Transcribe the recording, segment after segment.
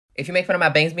If you make fun of my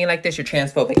bangs being like this, you're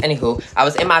transphobic. Anywho, I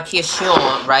was in my kitchen,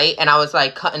 right? And I was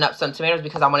like cutting up some tomatoes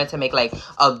because I wanted to make like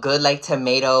a good like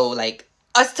tomato, like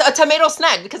a tomato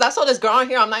snack. Because I saw this girl on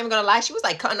here, I'm not even gonna lie, she was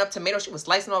like cutting up tomatoes, she was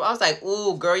slicing them up. I was like,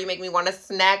 ooh, girl, you make me want to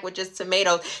snack with just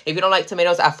tomatoes. If you don't like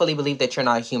tomatoes, I fully believe that you're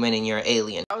not human and you're an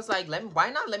alien. I was like,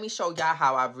 why not let me show y'all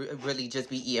how I really just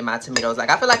be eating my tomatoes. Like,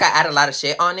 I feel like I add a lot of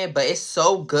shit on it, but it's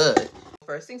so good.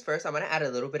 First things first, I'm gonna add a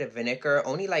little bit of vinegar,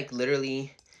 only like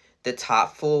literally the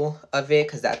top full of it,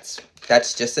 because that's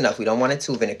just enough. We don't want it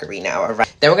too vinegary now. All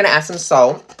right, then we're gonna add some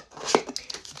salt.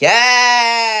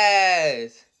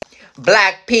 Yes,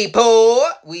 black people,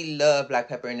 we love black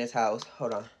pepper in this house.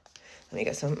 Hold on, let me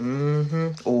get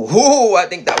some. Ooh, I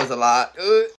think that was a lot.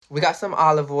 We got some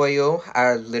olive oil.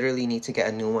 I literally need to get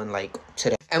a new one like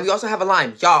today. And we also have a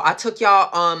lime. Y'all, I took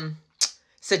y'all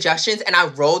suggestions and I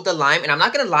rolled the lime, and I'm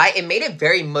not gonna lie, it made it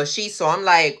very mushy. So I'm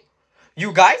like,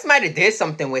 you guys might have did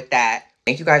something with that.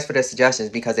 Thank you guys for the suggestions,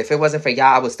 because if it wasn't for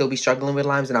y'all, I would still be struggling with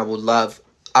limes, and I will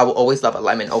always love a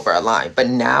lemon over a lime. But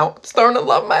now I'm starting to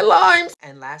love my limes.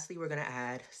 And lastly, we're gonna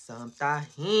add some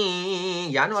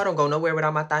tahini. Y'all know I don't go nowhere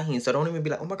without my tahini, so don't even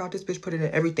be like, oh my god, this bitch put it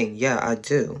in everything. Yeah, I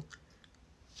do.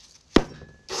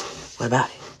 What about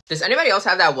it? Does anybody else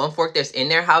have that one fork that's in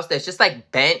their house that's just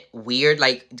like bent weird?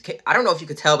 Like, I don't know if you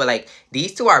could tell, but like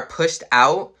these two are pushed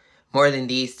out more than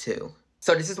these two.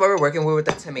 So this is what we're working with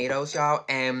the tomatoes, y'all.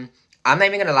 And I'm not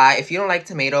even gonna lie, if you don't like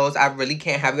tomatoes, I really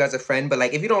can't have you as a friend. But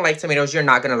like, if you don't like tomatoes, you're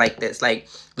not gonna like this. Like,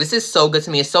 this is so good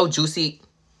to me. It's so juicy.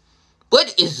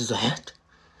 What is that?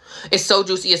 It's so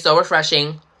juicy. It's so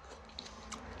refreshing.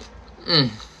 And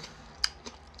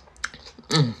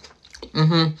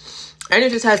it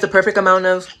just has the perfect amount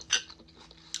of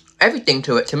everything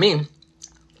to it, to me.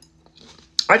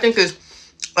 I think it's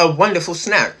a wonderful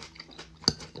snack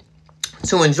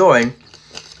to enjoy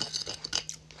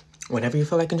whenever you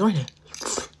feel like enjoying it.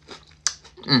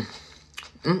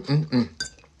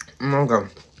 Okay.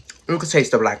 You can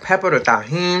taste the black pepper, the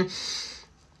tahini,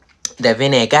 the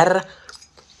vinegar.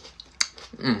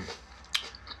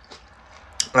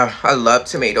 I love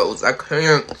tomatoes. I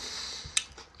can't.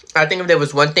 I think if there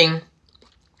was one thing,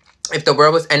 if the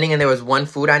world was ending and there was one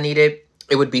food I needed,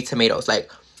 it would be tomatoes. Like,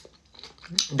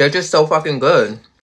 they're just so fucking good.